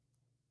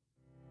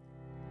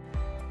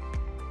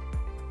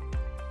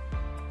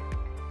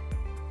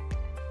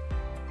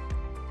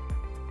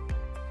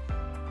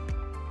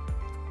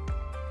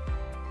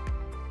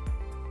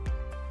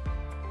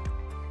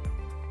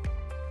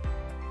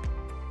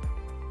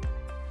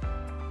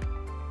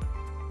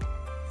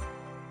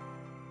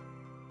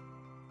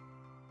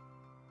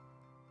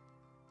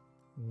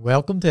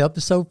Welcome to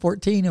episode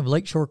 14 of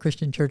Lakeshore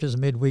Christian Church's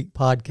Midweek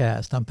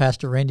Podcast. I'm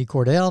Pastor Randy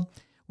Cordell.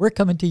 We're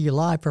coming to you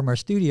live from our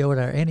studio at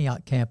our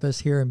Antioch campus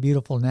here in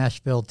beautiful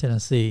Nashville,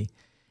 Tennessee.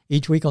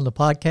 Each week on the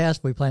podcast,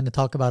 we plan to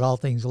talk about all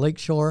things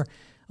Lakeshore.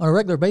 On a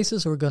regular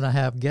basis, we're going to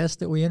have guests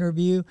that we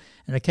interview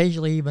and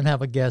occasionally even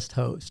have a guest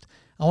host.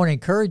 I want to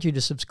encourage you to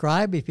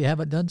subscribe if you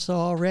haven't done so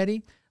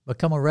already.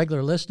 Become a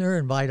regular listener,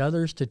 invite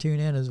others to tune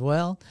in as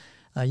well.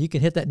 You can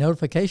hit that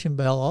notification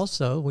bell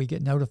also. We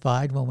get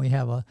notified when we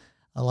have a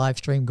live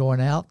stream going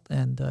out,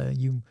 and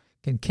you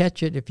can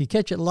catch it. If you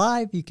catch it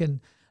live, you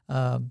can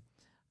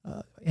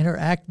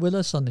interact with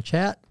us on the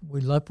chat.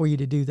 We'd love for you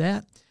to do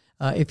that.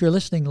 If you're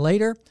listening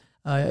later,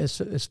 it's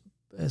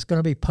going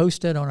to be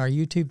posted on our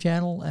YouTube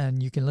channel,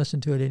 and you can listen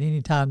to it at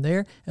any time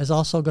there. It's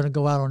also going to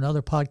go out on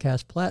other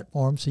podcast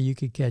platforms, so you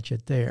can catch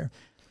it there.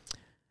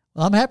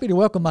 Well, I'm happy to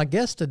welcome my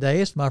guest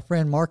today. It's my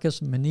friend Marcus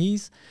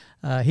Moniz.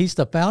 He's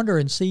the founder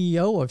and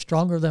CEO of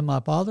Stronger Than My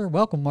Father.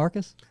 Welcome,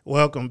 Marcus.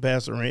 Welcome,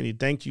 Pastor Randy.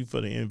 Thank you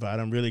for the invite.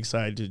 I'm really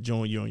excited to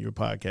join you on your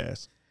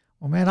podcast.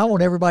 Well, man, I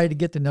want everybody to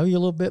get to know you a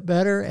little bit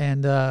better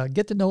and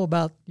get to know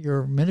about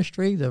your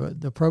ministry,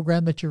 the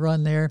program that you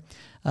run there.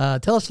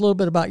 Tell us a little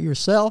bit about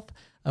yourself,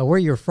 where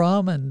you're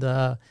from, and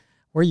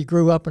where you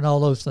grew up and all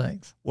those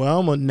things.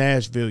 Well, I'm a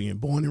Nashvilleian,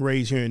 born and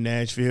raised here in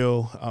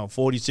Nashville,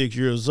 46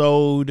 years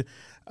old.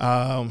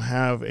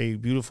 Have a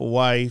beautiful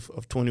wife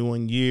of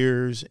 21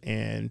 years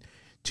and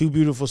two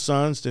beautiful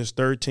sons. There's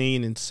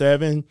 13 and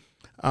 7.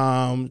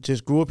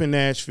 Just grew up in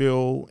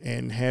Nashville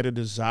and had a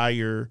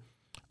desire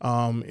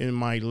in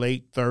my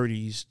late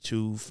 30s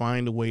to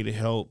find a way to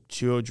help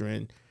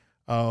children,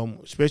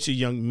 especially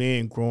young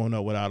men growing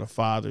up without a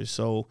father.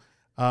 So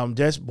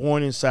that's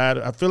born inside.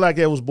 I feel like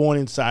that was born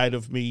inside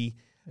of me.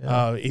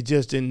 Yeah. It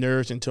just didn't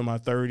nourish until my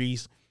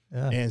 30s.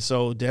 Yeah. And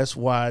so that's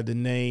why the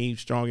name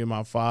Stronger Than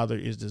My Father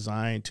is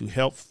designed to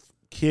help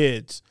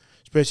kids,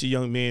 especially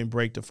young men,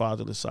 break the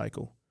fatherless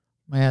cycle.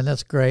 Man,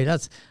 that's great.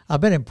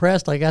 I've been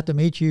impressed. I got to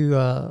meet you,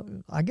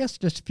 I guess,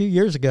 just a few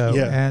years ago,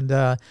 and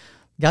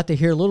got to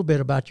hear a little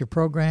bit about your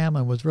program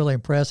and was really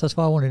impressed. That's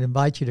why I wanted to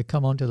invite you to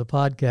come onto the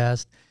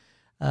podcast.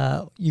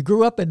 You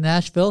grew up in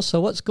Nashville,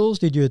 so what schools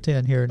did you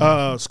attend here in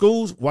Nashville?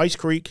 Schools, Whites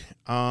Creek,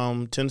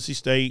 Tennessee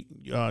State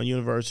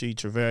University,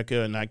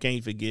 Trevecca, and I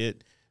can't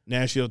forget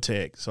Nashville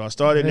Tech. So I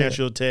started at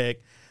Nashville Tech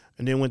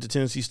and then went to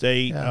Tennessee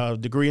State,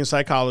 degree in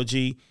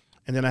psychology,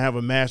 and then I have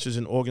a master's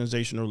in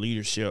organizational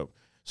leadership.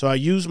 So I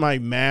use my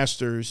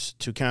master's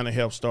to kind of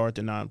help start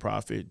the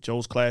nonprofit.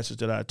 Those classes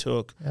that I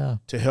took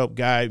to help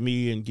guide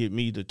me and give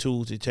me the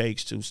tools it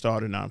takes to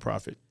start a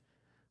nonprofit.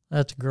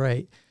 That's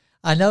great.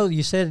 I know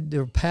you said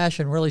your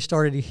passion really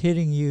started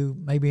hitting you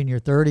maybe in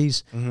your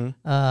 30s,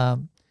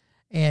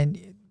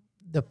 and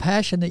the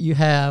passion that you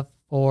have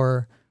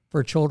for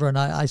children,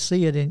 I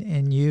see it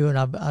in you, and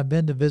I've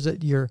been to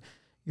visit you're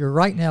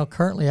right now,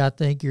 currently, I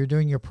think, you're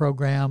doing your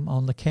program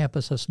on the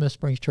campus of Smith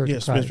Springs Church of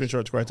Christ. Yes, Smith Springs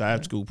Church of Christ, the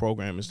after-school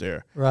program is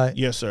there. Right.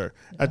 Yes, sir.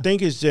 Yeah. I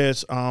think it's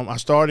just, I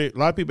started, a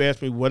lot of people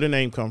ask me where the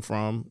name come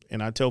from,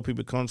 and I tell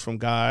people it comes from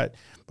God,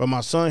 but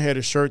my son had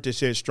a shirt that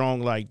said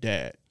Strong Like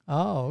Dad.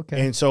 Oh,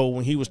 okay. And so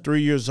when he was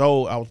 3 years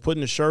old, I was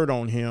putting the shirt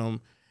on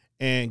him,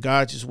 and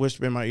God just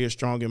whispered in my ear,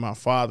 Strong Than My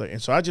Father.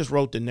 And so I just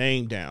wrote the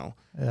name down.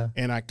 Yeah.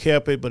 And I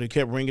kept it, but it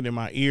kept ringing in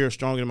my ear,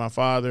 Stronger Than My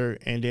Father.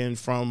 And then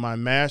from my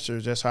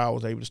master's, that's how I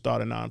was able to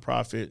start a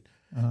nonprofit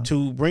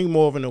to bring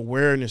more of an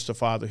awareness to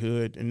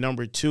fatherhood. And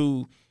number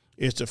 2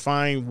 is to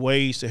find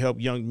ways to help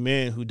young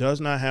men who does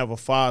not have a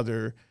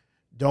father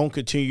don't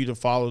continue to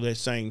follow that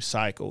same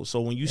cycle.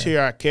 So when you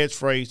hear our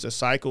catchphrase, the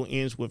cycle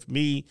ends with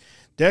me,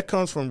 that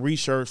comes from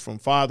research from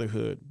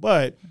fatherhood.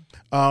 But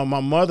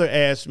my mother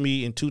asked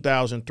me in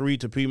 2003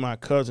 to be my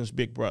cousin's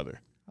big brother.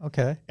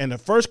 Okay. And the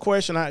first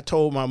question I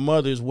told my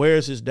mother is,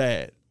 where's his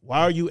dad? Why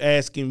are you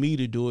asking me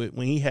to do it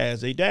when he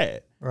has a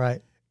dad?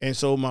 Right. And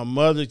so my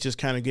mother just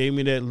kind of gave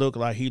me that look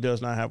like he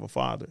does not have a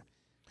father.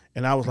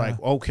 And I was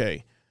like,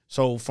 okay.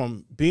 So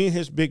from being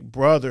his big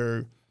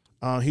brother,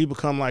 he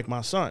become like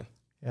my son.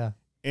 Yeah.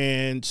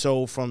 And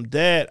so from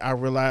that, I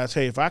realized,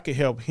 hey, if I could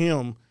help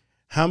him,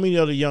 how many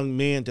other young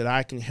men that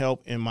I can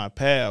help in my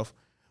path,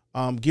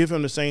 give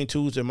him the same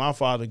tools that my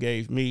father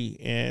gave me.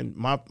 And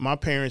my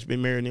parents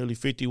been married nearly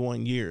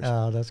 51 years.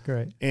 Oh, that's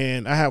great.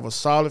 And I have a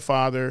solid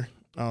father,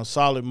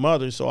 solid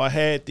mother. So I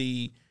had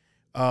the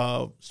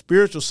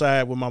spiritual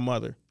side with my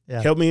mother.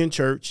 Yeah. Helped me in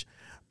church,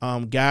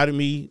 guided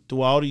me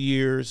through all the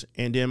years.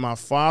 And then my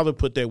father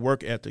put that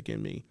work ethic in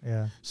me.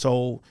 Yeah.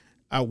 So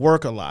I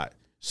work a lot.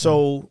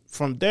 So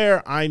from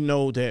there, I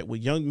know that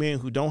with young men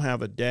who don't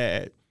have a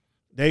dad,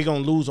 they're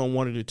going to lose on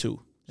one of the two,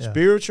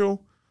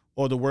 spiritual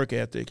or the work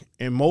ethic.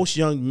 And most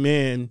young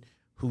men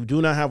who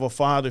do not have a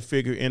father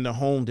figure in the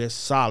home that's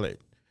solid.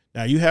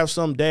 Now, you have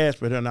some dads,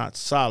 but they're not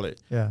solid.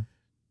 Yeah.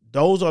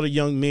 Those are the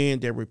young men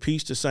that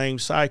repeats the same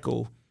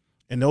cycle.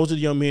 And those are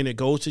the young men that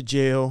go to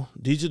jail.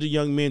 These are the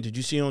young men that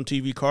you see on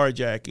TV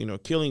carjacking or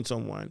killing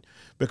someone.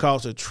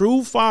 Because a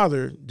true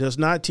father does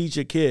not teach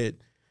a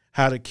kid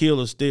how to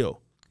kill or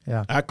steal.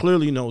 Yeah. I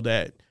clearly know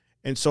that.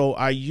 And so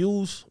I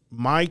use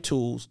my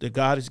tools that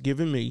God has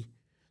given me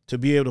to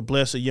be able to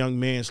bless a young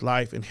man's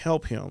life and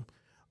help him.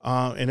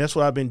 And that's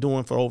what I've been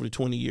doing for over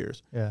 20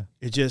 years. Yeah.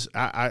 It's just,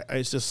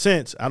 it's a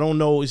sense. I don't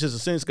know. It's just a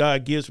sense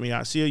God gives me.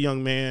 I see a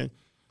young man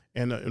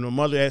and the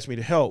mother asked me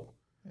to help,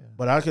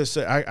 but I could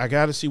say, I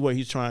got to see where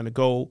he's trying to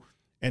go.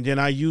 And then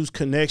I use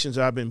connections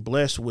I've been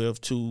blessed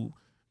with to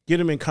get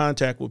him in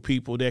contact with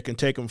people that can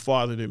take him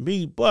farther than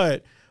me.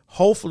 But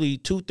hopefully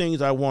 2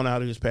 things I want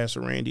out of this, Pastor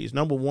Randy, is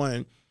number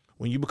 1,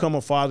 when you become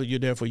a father, you're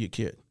there for your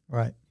kid.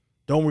 Right.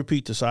 Don't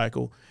repeat the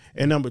cycle.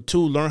 And number 2,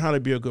 learn how to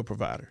be a good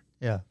provider.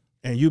 Yeah.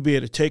 And you'll be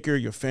able to take care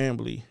of your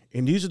family.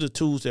 And these are the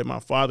tools that my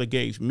father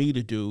gave me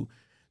to do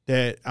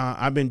that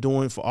I've been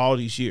doing for all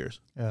these years.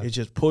 Yeah. It's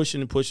just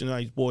pushing and pushing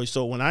these boys.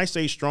 So when I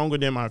say stronger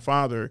than my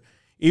father,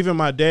 even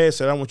my dad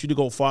said, I want you to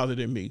go farther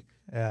than me.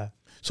 Yeah.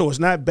 So it's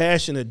not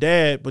bashing the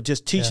dad, but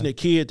just teaching the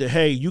kid that,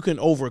 hey, you can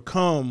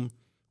overcome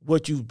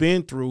what you've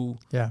been through,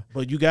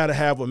 but you got to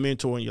have a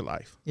mentor in your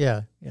life.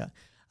 Yeah, yeah.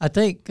 I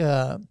think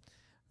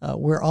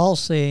we're all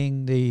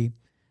seeing the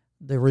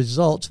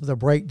results of the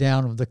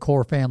breakdown of the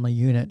core family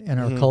unit in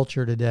our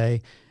culture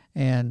today,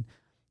 and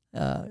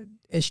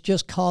it's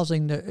just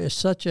causing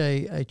such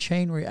a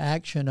chain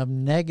reaction of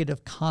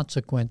negative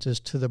consequences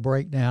to the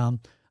breakdown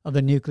of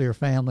the nuclear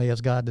family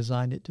as God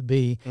designed it to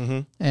be.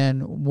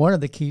 And one of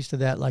the keys to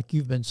that, like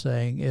you've been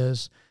saying,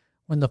 is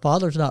when the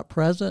father's not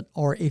present,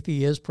 or if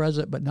he is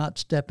present but not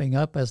stepping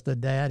up as the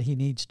dad he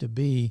needs to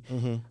be,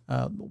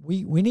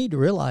 we need to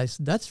realize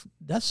that's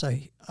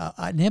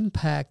an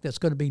impact that's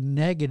going to be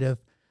negative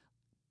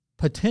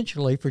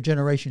potentially for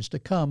generations to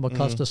come,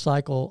 because the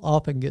cycle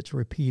often gets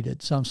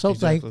repeated. So I'm so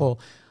thankful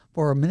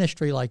for a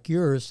ministry like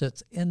yours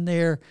that's in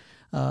there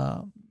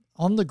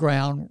on the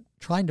ground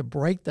trying to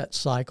break that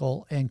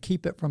cycle and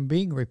keep it from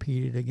being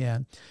repeated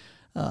again.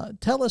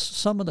 Tell us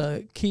some of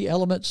the key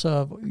elements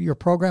of your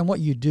program,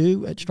 what you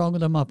do at Stronger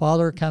Than My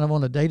Father, kind of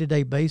on a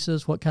day-to-day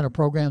basis. What kind of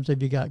programs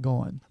have you got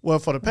going? Well,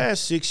 for the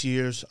past 6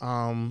 years,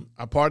 I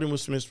partnered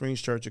with Smith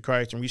Springs Church of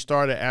Christ, and we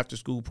started an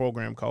after-school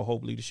program called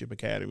Hope Leadership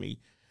Academy.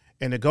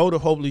 And the goal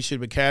of Hope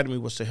Leadership Academy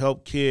was to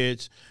help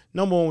kids,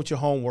 number 1, with your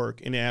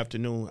homework in the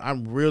afternoon.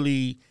 I'm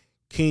really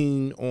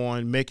keen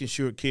on making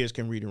sure kids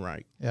can read and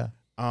write. Yeah.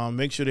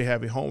 Make sure they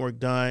have their homework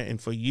done. And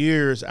for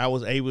years, I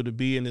was able to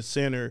be in the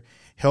center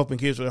helping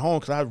kids with their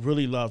homework because I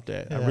really loved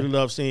that. Yeah. I really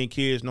love seeing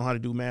kids know how to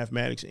do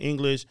mathematics and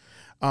English.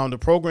 The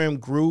program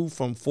grew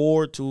from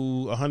 4 to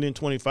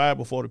 125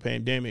 before the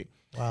pandemic.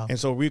 Wow. And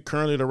so we're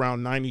currently at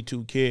around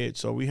 92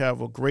 kids. So we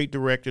have a great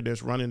director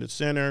that's running the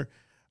center.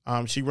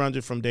 She runs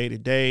it from day to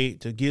day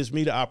to gives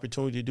me the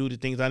opportunity to do the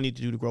things I need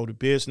to do to grow the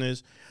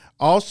business.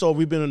 Also,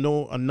 we've been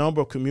a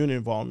number of community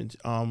involvements.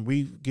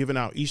 We've given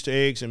out Easter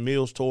eggs and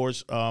meals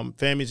towards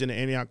families in the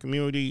Antioch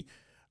community.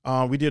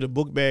 We did a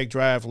book bag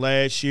drive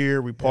last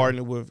year. We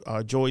partnered with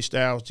Joy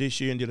Styles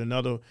this year and did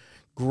another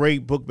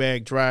great book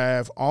bag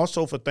drive.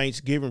 Also for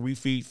Thanksgiving, we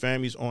feed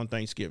families on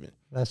Thanksgiving.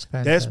 That's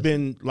fantastic. That's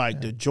been like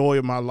the joy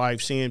of my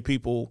life, seeing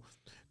people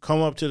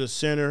come up to the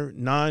center,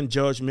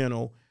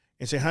 non-judgmental,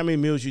 and say, how many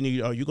meals you need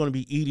are you going to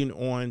be eating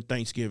on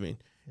Thanksgiving?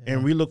 Yeah.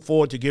 And we look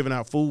forward to giving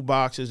out food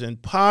boxes,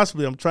 and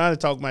possibly I'm trying to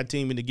talk my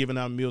team into giving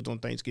out meals on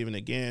Thanksgiving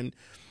again.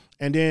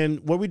 And then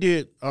what we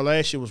did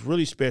last year was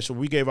really special.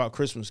 We gave out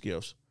Christmas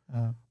gifts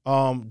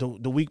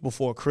the week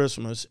before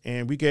Christmas,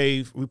 and we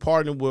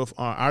partnered with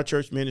our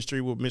church ministry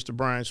with Mr.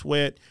 Brian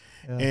Sweat,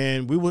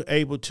 and we were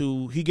able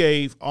to, he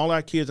gave all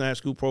our kids in our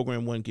school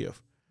program one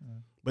gift.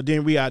 But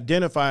then we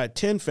identified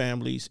 10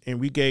 families, and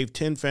we gave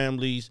 10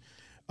 families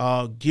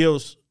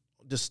gifts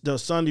the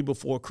Sunday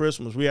before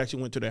Christmas. We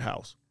actually went to their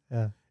house.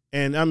 Yeah.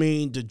 And, I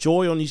mean, the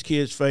joy on these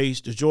kids' face,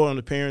 the joy on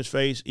the parents'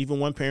 face, even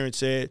one parent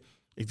said,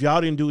 if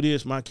y'all didn't do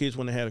this, my kids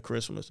wouldn't have had a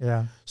Christmas.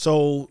 Yeah.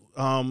 So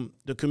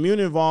the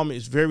community involvement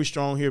is very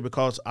strong here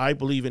because I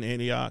believe in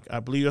Antioch. I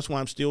believe that's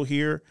why I'm still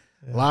here.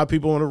 Yeah. A lot of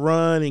people want to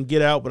run and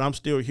get out, but I'm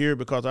still here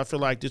because I feel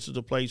like this is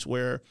a place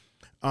where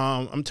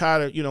I'm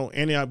tired of,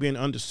 Antioch being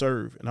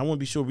underserved, and I want to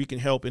be sure we can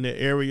help in that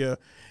area.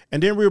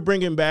 And then we're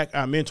bringing back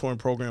our mentoring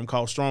program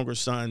called Stronger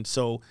Sons.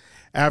 So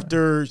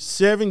after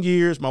 7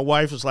 years, my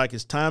wife was like,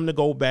 it's time to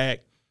go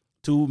back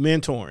to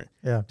mentoring.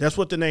 Yeah. That's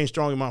what the name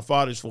Stronger My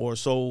Father is for.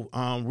 So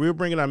we're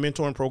bringing our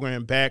mentoring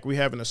program back. We're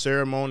having a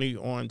ceremony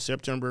on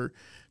September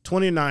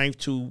 29th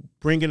to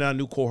bring in our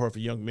new cohort for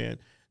young men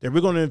that we're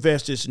going to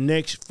invest this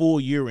next full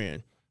year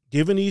in,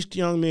 giving these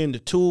young men the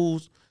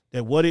tools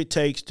that what it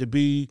takes to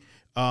be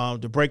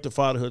to break the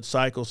fatherhood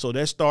cycle. So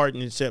that's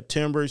starting in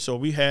September. So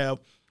we have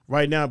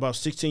right now about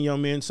 16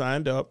 young men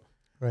signed up.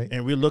 Right.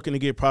 And we're looking to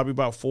get probably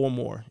about 4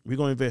 more. We're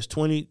going to invest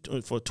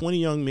 20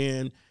 young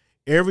men.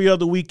 Every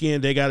other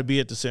weekend, they got to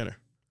be at the center.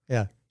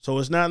 Yeah. So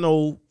it's not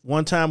no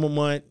one time a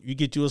month, you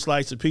get you a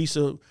slice of pizza.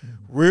 Mm-hmm.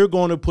 We're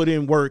going to put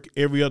in work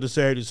every other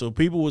Saturday. So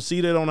people will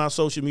see that on our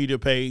social media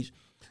page,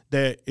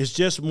 that it's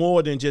just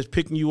more than just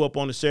picking you up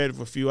on a Saturday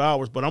for a few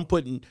hours. But I'm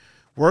putting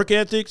work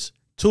ethics,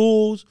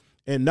 tools,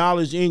 and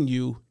knowledge in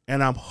you.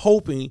 And I'm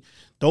hoping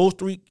those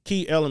 3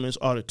 key elements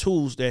are the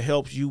tools that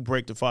helps you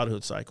break the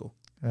fatherhood cycle.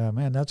 Oh,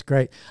 man, that's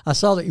great. I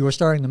saw that you were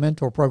starting the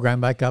mentor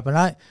program back up,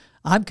 and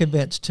I'm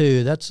convinced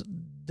too. That's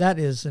that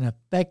is an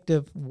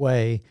effective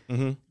way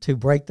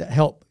to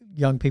help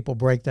young people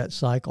break that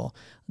cycle.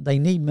 They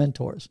need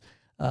mentors.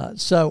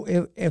 So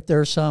if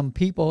there's some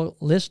people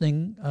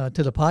listening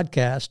to the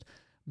podcast,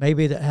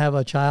 maybe that have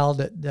a child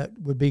that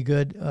would be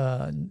good,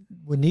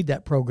 would need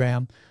that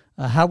program,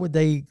 how would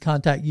they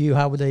contact you?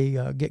 How would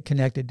they get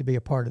connected to be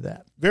a part of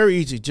that? Very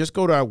easy. Just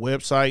go to our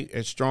website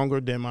at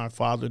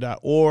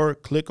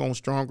strongerthanmyfather.org, click on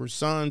Stronger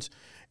Sons,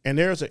 and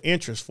there's an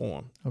interest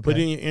form. Okay. Put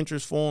in your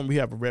interest form. We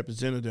have a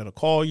representative that'll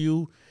call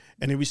you,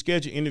 and then we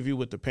schedule an interview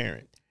with the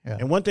parent. Yeah.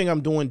 And one thing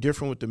I'm doing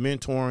different with the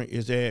mentoring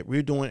is that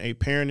we're doing a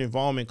parent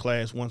involvement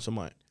class once a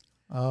month.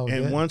 Oh,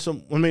 and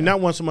good. Not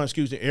once a month,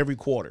 excuse me, every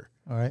quarter.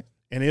 All right.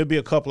 And it'll be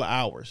a couple of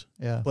hours.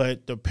 Yeah.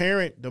 But the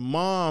parent, the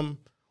mom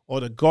or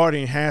the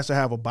guardian has to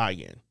have a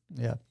buy-in.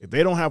 Yeah. If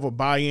they don't have a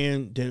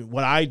buy-in, then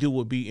what I do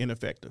would be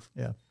ineffective.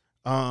 Yeah.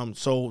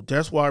 So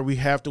that's why we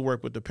have to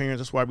work with the parents.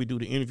 That's why we do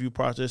the interview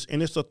process.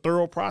 And it's a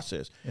thorough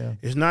process. Yeah.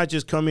 It's not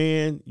just come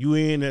in, you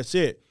in, that's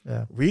it.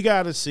 Yeah. We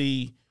got to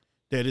see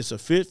that it's a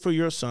fit for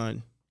your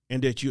son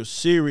and that you're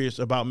serious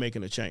about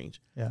making a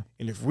change. Yeah.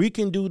 And if we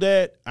can do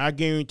that, I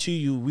guarantee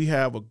you we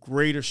have a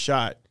greater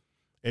shot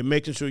at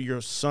making sure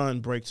your son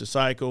breaks the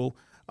cycle.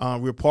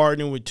 We're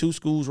partnering with 2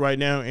 schools right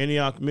now,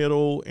 Antioch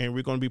Middle, and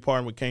we're going to be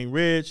partnering with Cane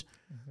Ridge.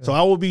 Yeah. So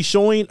I will be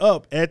showing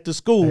up at the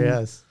school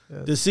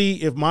to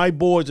see if my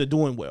boys are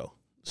doing well.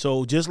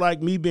 So just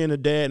like me being a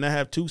dad, and I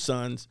have 2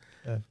 sons,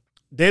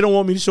 they don't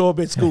want me to show up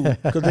at school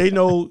because they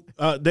know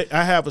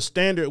I have a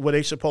standard where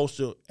they're supposed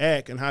to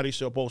act and how they're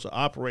supposed to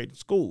operate in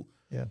school.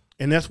 Yeah.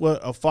 And that's what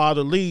a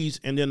father leads,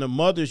 and then the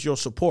mother's your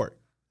support.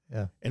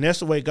 Yeah. And that's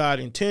the way God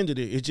intended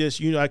it. It's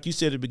just, like you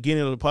said at the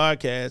beginning of the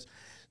podcast,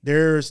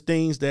 there's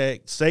things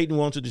that Satan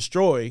wants to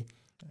destroy,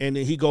 and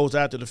then he goes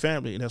after the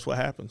family, and that's what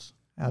happens.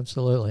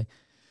 Absolutely.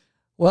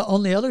 Well,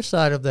 on the other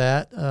side of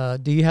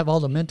that, do you have all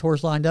the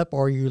mentors lined up,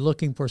 or are you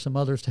looking for some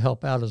others to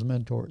help out as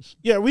mentors?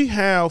 Yeah, we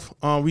have.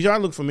 We are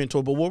looking for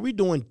mentors, but what we're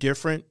doing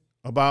different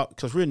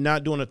because we're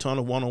not doing a ton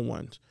of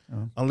one-on-ones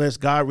unless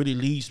God really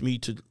leads me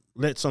to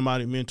let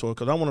somebody mentor,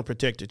 because I want to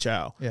protect the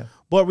child. Yeah.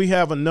 But we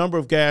have a number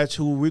of guys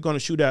who we're going to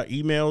shoot out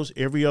emails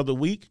every other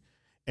week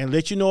and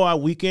let you know our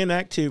weekend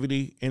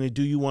activity, and then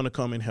do you want to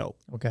come and help?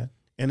 Okay.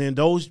 And then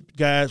those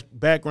guys,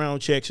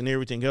 background checks and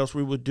everything else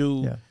we would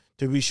do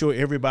to be sure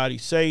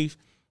everybody's safe.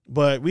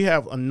 But we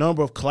have a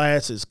number of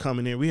classes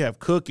coming in. We have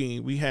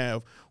cooking. We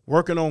have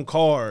working on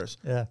cars.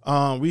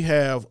 Yeah. We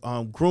have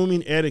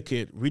grooming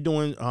etiquette. We're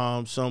doing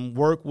some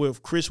work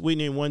with Chris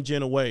Whitney and One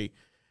Gen Away.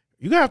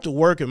 You got to have to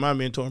work in my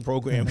mentoring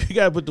program. You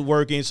got to put the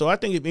work in. So I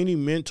think if any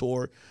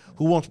mentor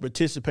who wants to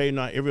participate in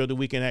our every other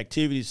weekend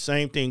activities,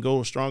 same thing,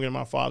 go to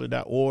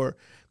strongerthanmyfather.org,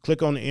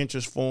 click on the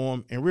interest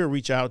form, and we'll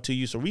reach out to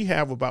you. So we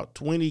have about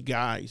 20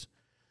 guys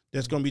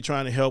that's going to be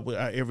trying to help with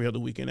our every other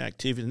weekend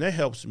activity, and that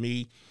helps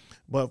me.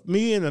 But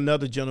me and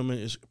another gentleman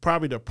is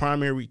probably the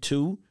primary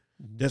 2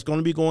 that's going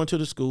to be going to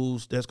the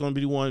schools. That's going to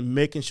be the one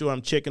making sure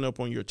I'm checking up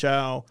on your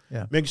child,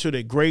 making sure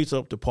their grades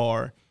up to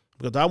par,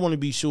 because I want to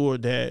be sure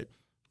that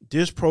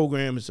this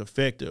program is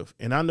effective.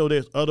 And I know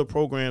there's other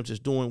programs that's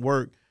doing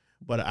work,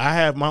 but I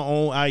have my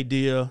own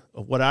idea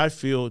of what I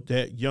feel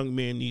that young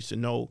men needs to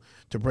know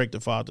to break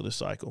the fatherless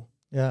cycle.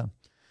 Yeah.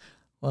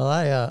 Well,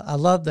 I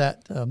love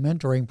that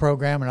mentoring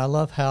program, and I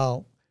love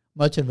how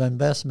much of an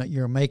investment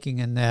you're making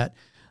in that.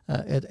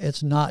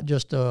 It's not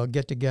just a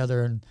get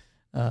together and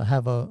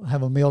have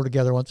a meal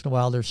together once in a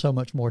while. There's so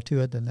much more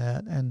to it than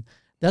that, and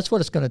that's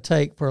what it's going to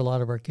take for a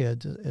lot of our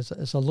kids.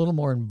 It's a little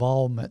more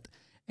involvement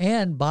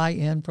and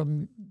buy-in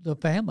from the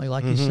family,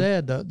 like you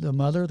said, the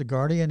mother, the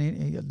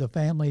guardian, the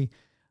family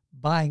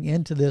buying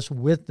into this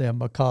with them,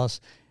 because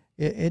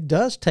it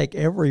does take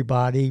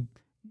everybody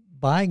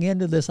buying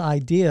into this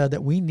idea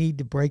that we need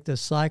to break this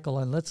cycle,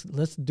 and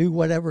let's do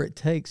whatever it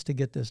takes to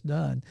get this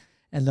done.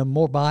 And the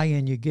more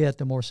buy-in you get,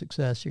 the more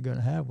success you're going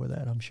to have with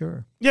that, I'm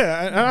sure.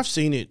 Yeah, and I've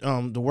seen it.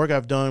 The work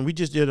I've done, we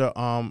just did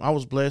I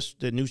was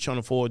blessed that News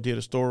Channel 4 did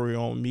a story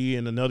on me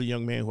and another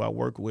young man who I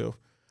work with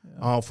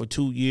for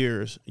 2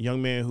 years. A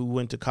young man who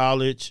went to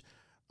college,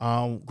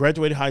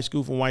 graduated high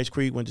school from Whites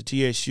Creek, went to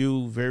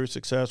TSU, very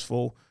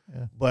successful.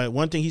 Yeah. But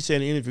one thing he said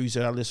in the interview, he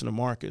said, I listen to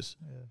Marcus.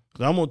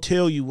 Because I'm going to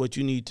tell you what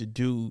you need to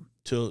do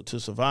to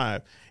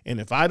survive. And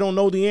if I don't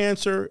know the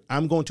answer,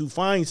 I'm going to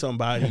find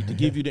somebody to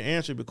give you the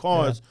answer,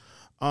 because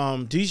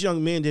these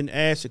young men didn't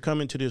ask to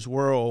come into this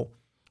world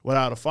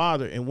without a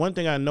father. And one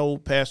thing I know,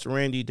 Pastor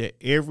Randy, that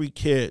every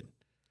kid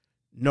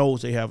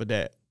knows they have a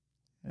dad.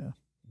 Yeah.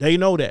 They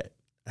know that.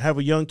 I have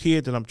a young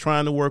kid that I'm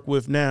trying to work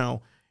with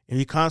now, and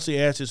he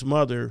constantly asks his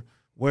mother,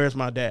 where's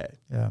my dad?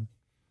 Yeah.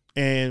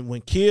 And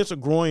when kids are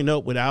growing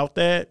up without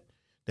that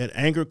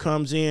anger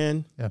comes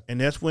in, and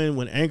that's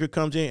when anger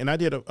comes in. And I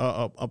did a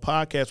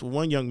podcast with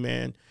one young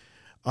man.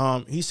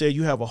 He said,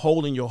 you have a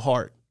hole in your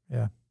heart.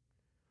 Yeah.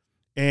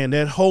 And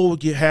that hole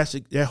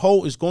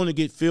is going to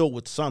get filled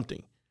with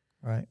something.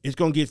 Right. It's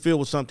going to get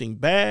filled with something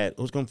bad,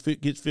 or it's going to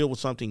get filled with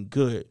something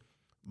good.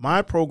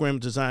 My program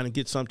is designed to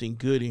get something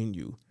good in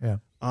you. Yeah.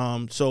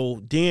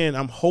 So then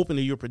I'm hoping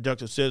that you're a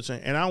productive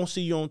citizen, and I don't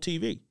see you on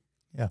TV.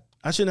 Yeah.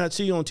 I should not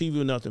see on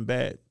TV nothing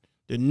bad.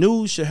 The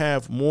news should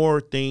have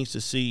more things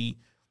to see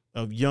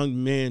of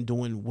young men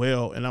doing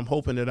well, and I'm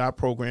hoping that our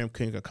program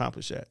can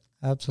accomplish that.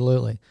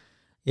 Absolutely.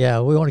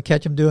 Yeah, we want to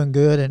catch them doing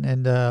good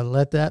and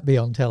let that be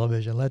on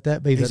television. Let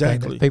that be the thing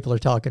that people are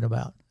talking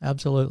about.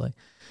 Absolutely.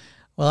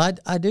 Well,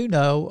 I do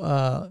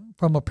know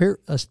from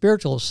a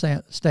spiritual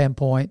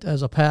standpoint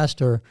as a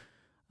pastor,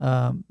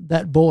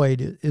 that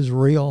void is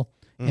real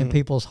in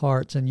people's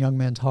hearts and young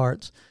men's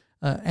hearts,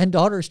 and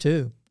daughters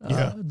too,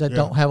 that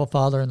don't have a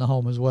father in the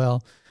home as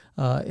well.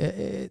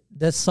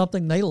 That's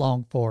something they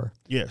long for.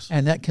 Yes.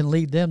 And that can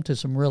lead them to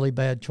some really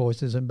bad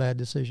choices and bad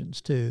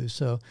decisions too.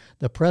 So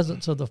the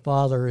presence of the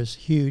father is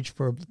huge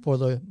for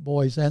the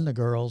boys and the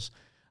girls.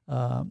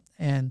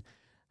 And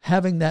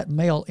having that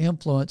male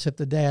influence, if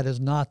the dad is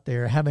not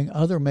there, having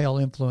other male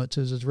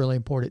influences is really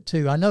important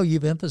too. I know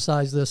you've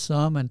emphasized this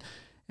some, and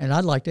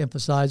I'd like to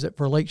emphasize it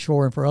for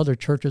Lakeshore and for other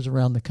churches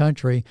around the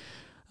country.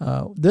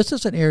 This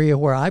is an area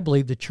where I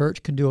believe the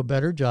church can do a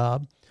better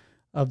job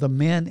of the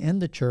men in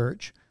the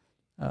church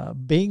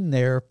being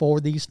there for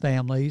these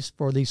families,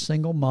 for these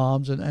single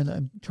moms,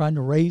 and trying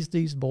to raise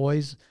these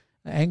boys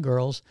and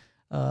girls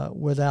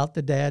without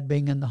the dad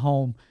being in the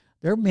home.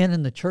 There are men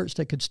in the church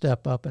that could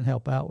step up and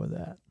help out with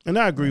that. And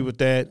I agree with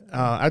that.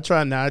 I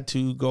try not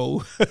to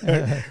go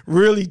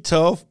really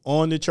tough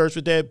on the church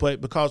with that, but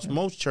because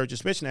most churches,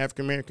 especially in the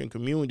African-American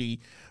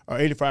community, are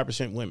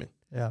 85% women.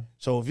 Yeah.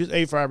 So if it's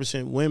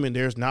 85% women,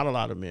 there's not a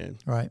lot of men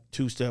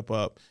to step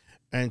up.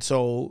 And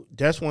so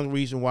that's one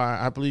reason why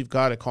I believe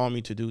God had called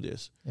me to do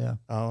this. Yeah.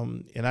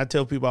 And I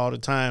tell people all the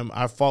time,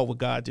 I fought with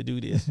God to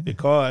do this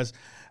because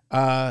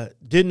I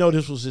didn't know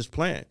this was his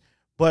plan.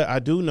 But I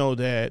do know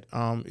that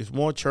if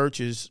more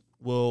churches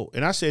will,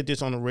 and I said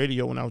this on the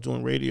radio when I was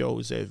doing radio,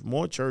 is that if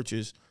more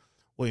churches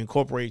will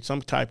incorporate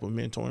some type of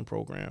mentoring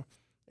program,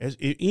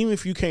 even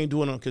if you can't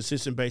do it on a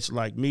consistent basis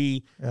like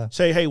me,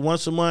 say, hey,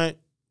 once a month,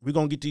 we're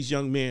going to get these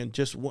young men,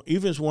 even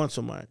if it's once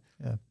a month,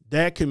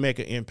 that can make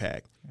an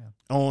impact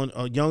on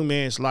a young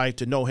man's life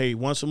to know, hey,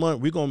 once a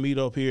month, we're going to meet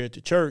up here at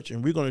the church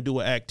and we're going to do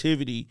an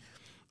activity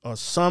or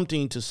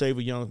something to save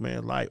a young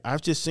man's life.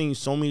 I've just seen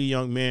so many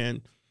young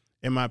men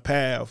in my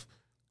path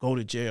go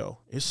to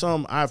jail. It's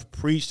some I've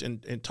preached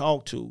and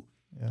talked to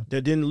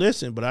that didn't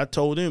listen, but I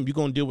told them, you're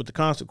going to deal with the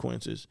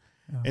consequences.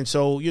 And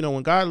so,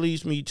 when God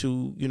leads me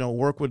to,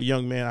 work with a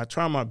young man, I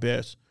try my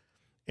best.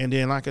 And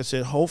then, like I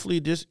said, hopefully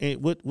this,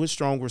 with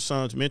Stronger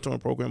Sons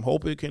mentoring program,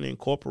 hope it can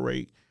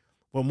incorporate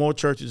for more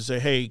churches to say,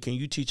 hey, can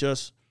you teach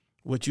us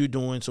what you're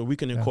doing so we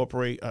can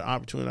incorporate an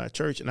opportunity in our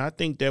church? And I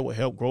think that will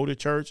help grow the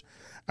church.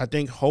 I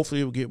think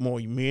hopefully it will get more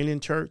men in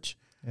church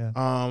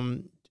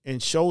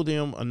and show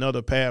them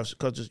another path,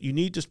 because you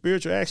need the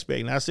spiritual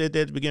aspect. And I said that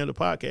at the beginning of the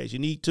podcast. You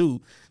need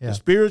two, the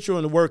spiritual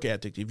and the work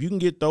ethic. If you can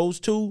get those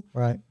two,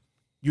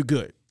 you're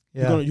good.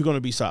 You're going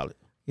to be solid.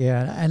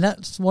 Yeah, and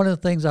that's one of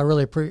the things I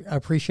really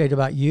appreciate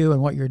about you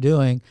and what you're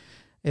doing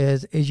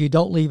is you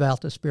don't leave out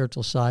the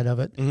spiritual side of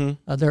it.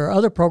 Mm-hmm. There are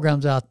other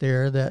programs out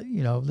there that,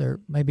 there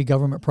may be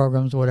government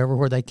programs or whatever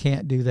where they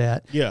can't do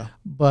that. Yeah.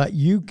 But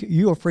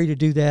you are free to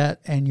do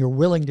that, and you're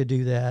willing to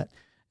do that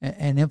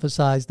and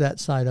emphasize that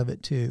side of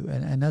it too.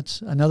 And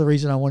that's another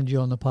reason I wanted you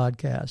on the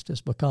podcast,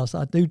 is because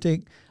I do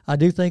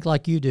think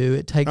like you do,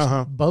 it takes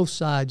both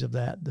sides of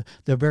that.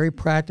 The very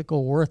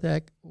practical work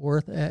ethic.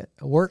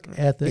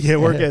 Yeah,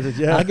 work ethic.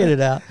 Yeah. I get it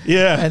out.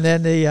 Yeah.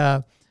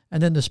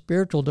 And then the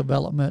spiritual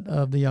development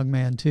of the young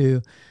man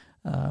too.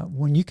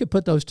 When you could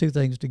put those two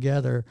things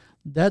together,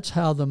 that's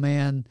how the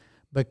man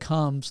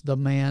becomes the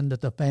man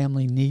that the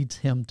family needs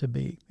him to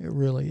be. It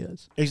really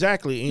is.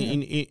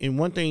 Exactly. And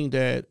one thing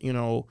that,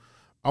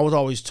 I was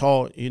always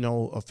taught,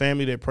 a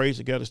family that prays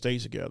together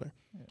stays together.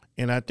 Yeah.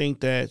 And I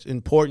think that's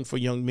important for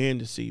young men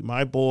to see.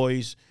 My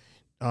boys,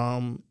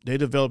 they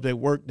developed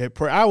that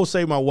prayer. I would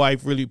say my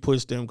wife really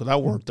pushed them, because I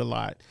worked a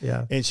lot.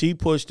 Yeah. And she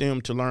pushed them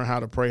to learn how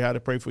to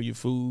pray for your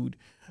food.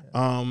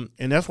 And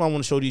that's why I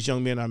want to show these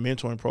young men our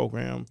mentoring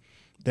program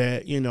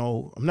that,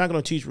 I'm not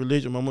going to teach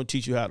religion, but I'm going to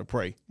teach you how to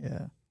pray.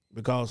 Yeah.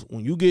 Because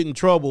when you get in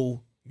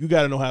trouble, you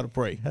got to know how to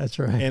pray. That's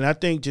right. And I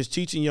think just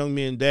teaching young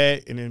men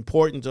that and the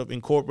importance of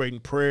incorporating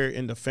prayer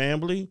in the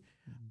family,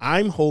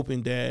 I'm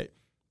hoping that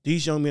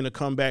these young men will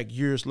come back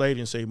years later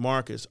and say,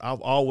 Marcus,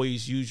 I've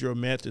always used your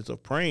methods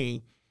of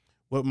praying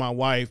with my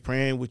wife,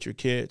 praying with your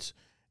kids.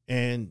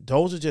 And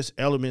those are just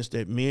elements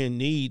that men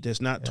need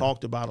that's not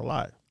talked about a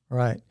lot.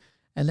 Right.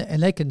 And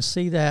they can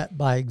see that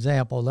by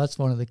example. That's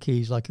one of the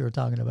keys, like you were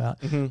talking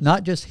about. Mm-hmm.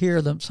 Not just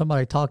hear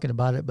somebody talking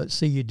about it, but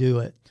see you do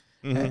it.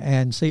 Mm-hmm.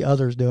 And see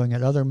others doing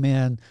it, other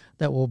men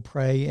that will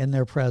pray in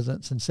their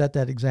presence and set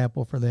that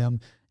example for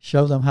them,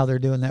 show them how they're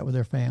doing that with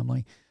their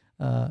family,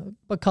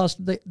 because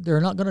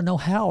they're not going to know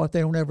how if they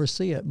don't ever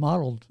see it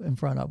modeled in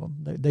front of them.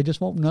 They just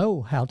won't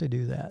know how to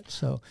do that.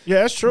 So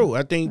yeah, that's true.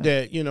 I think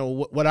that,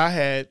 what I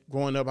had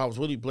growing up, I was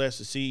really blessed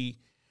to see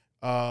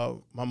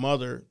my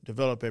mother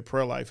develop a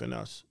prayer life in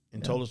us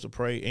and told us to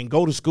pray and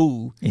go to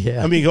school.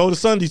 Yeah. Go to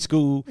Sunday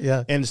school.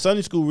 Yeah. And the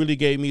Sunday school really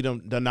gave me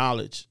the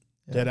knowledge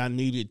that I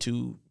needed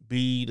to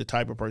be the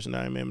type of person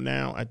I am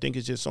now. I think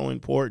it's just so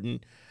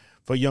important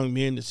for young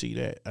men to see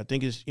that. I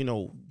think it's,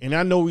 and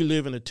I know we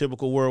live in a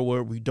typical world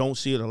where we don't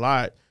see it a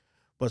lot,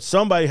 but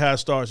somebody has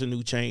to start a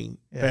new chain,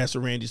 Pastor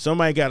Randy.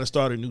 Somebody got to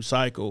start a new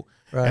cycle.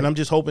 Right. And I'm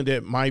just hoping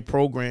that my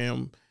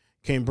program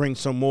can bring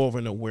some more of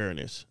an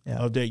awareness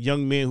of that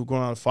young men who grow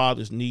out of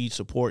fathers need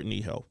support,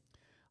 need help.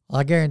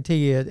 I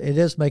guarantee you it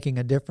is making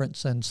a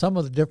difference, and some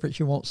of the difference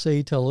you won't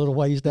see till a little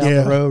ways down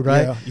the road,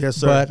 right? Yeah. Yes,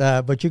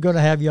 sir. But you're going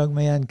to have young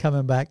men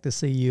coming back to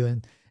see you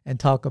and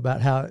talk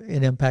about how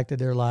it impacted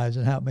their lives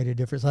and how it made a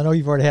difference. I know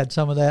you've already had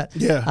some of that.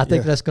 Yeah. I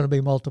think that's going to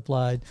be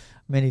multiplied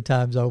many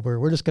times over.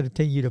 We're just going to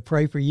continue to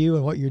pray for you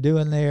and what you're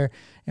doing there,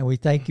 and we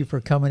thank you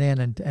for coming in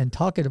and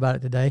talking about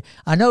it today.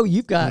 I know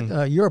you've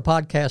got you're a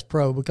podcast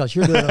pro because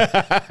you're doing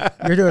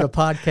a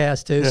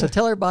podcast too. So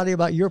tell everybody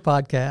about your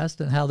podcast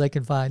and how they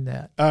can find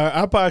that.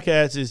 Our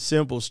podcast is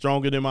simple,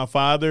 Stronger Than My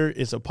Father.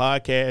 It's a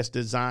podcast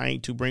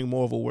designed to bring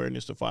more of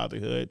awareness to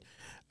fatherhood.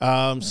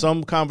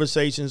 Some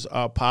conversations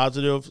are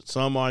positive,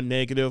 some are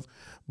negative,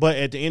 but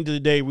at the end of the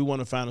day, we want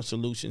to find a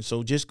solution.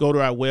 So just go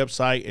to our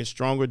website at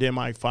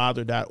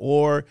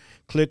strongerthanmyfather.org,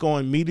 click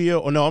on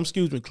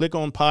click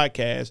on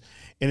podcast,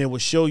 and it will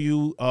show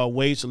you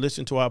ways to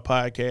listen to our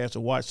podcast or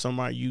watch some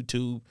of our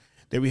YouTube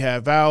that we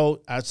have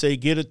out. I'd say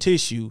get a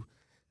tissue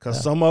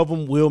because some of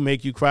them will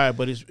make you cry,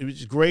 but it's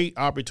a great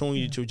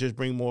opportunity to just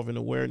bring more of an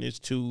awareness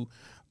to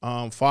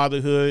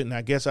fatherhood. And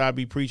I guess I'll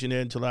be preaching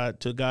that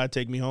until God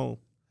take me home.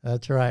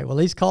 That's right. Well,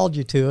 he's called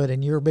you to it,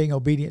 and you're being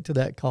obedient to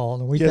that call.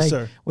 And we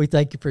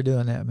thank you for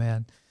doing that,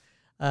 man.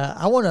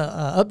 I want to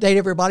update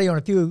everybody on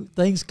a few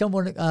things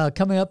coming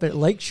up at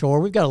Lakeshore.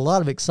 We've got a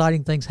lot of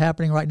exciting things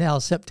happening right now.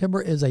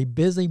 September is a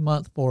busy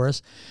month for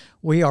us.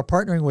 We are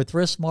partnering with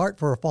Thrift Smart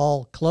for a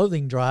fall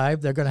clothing drive.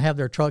 They're going to have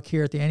their truck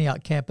here at the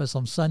Antioch campus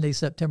on Sunday,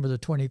 September the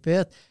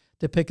 25th.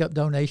 To pick up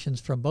donations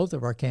from both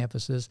of our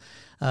campuses.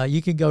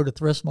 You can go to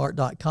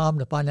thriftsmart.com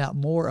to find out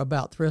more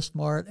about Thrift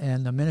Smart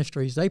and the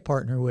ministries they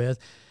partner with,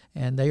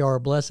 and they are a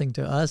blessing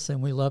to us,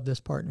 and we love this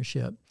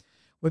partnership.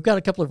 We've got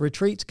a couple of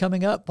retreats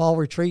coming up, fall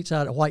retreats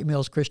out at White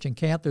Mills Christian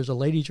Camp. There's a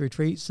ladies'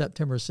 retreat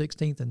September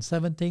 16th and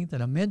 17th,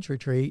 and a men's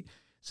retreat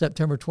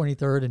September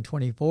 23rd and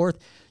 24th.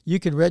 You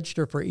can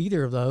register for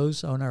either of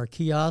those on our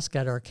kiosk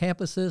at our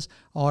campuses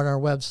or on our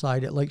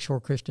website at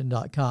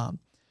lakeshorechristian.com.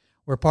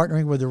 We're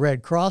partnering with the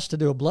Red Cross to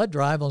do a blood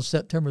drive on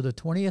September the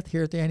 20th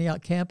here at the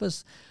Antioch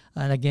campus.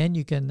 And again,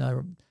 you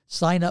can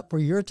sign up for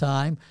your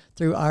time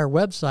through our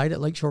website at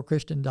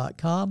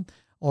lakeshorechristian.com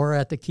or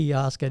at the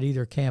kiosk at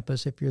either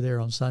campus if you're there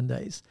on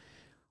Sundays.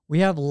 We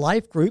have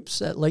life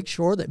groups at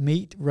Lakeshore that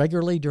meet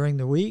regularly during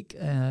the week,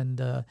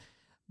 and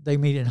they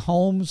meet in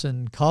homes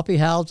and coffee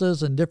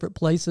houses and different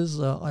places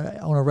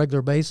on a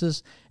regular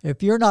basis.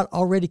 If you're not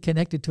already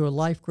connected to a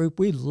life group,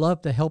 we'd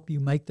love to help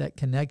you make that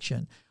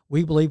connection.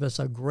 We believe it's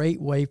a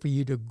great way for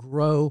you to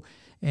grow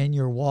in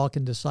your walk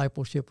and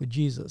discipleship with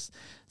Jesus.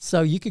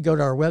 So you could go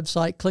to our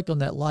website, click on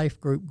that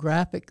life group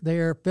graphic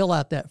there, fill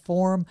out that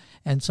form,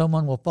 and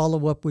someone will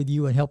follow up with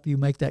you and help you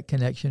make that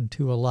connection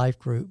to a life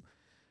group.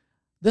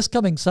 This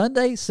coming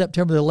Sunday,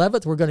 September the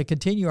 11th, we're going to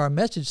continue our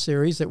message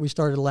series that we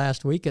started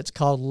last week. It's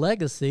called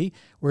Legacy.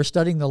 We're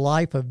studying the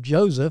life of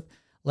Joseph.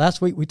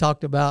 Last week, we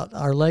talked about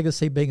our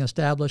legacy being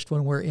established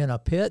when we're in a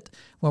pit,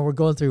 when we're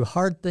going through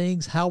hard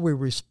things, how we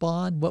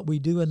respond, what we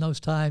do in those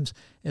times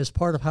is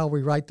part of how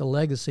we write the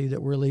legacy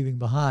that we're leaving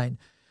behind.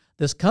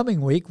 This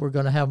coming week, we're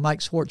going to have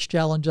Mike Swartz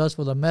challenge us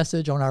with a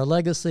message on our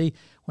legacy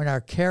when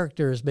our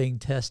character is being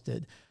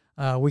tested.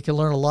 We can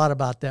learn a lot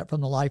about that from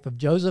the life of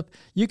Joseph.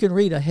 You can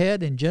read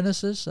ahead in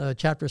Genesis,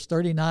 chapters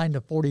 39 to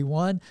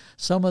 41,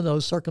 some of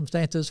those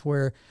circumstances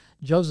where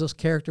Joseph's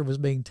character was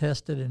being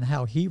tested and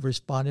how he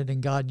responded,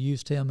 and God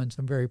used him in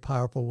some very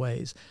powerful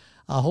ways.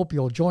 I hope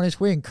you'll join us.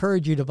 We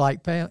encourage you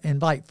to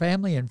invite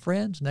family and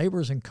friends,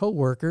 neighbors, and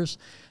co-workers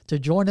to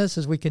join us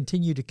as we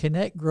continue to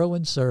connect, grow,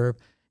 and serve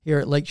here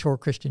at Lakeshore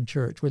Christian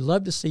Church. We'd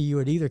love to see you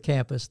at either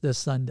campus this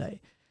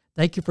Sunday.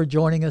 Thank you for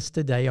joining us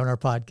today on our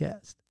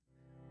podcast.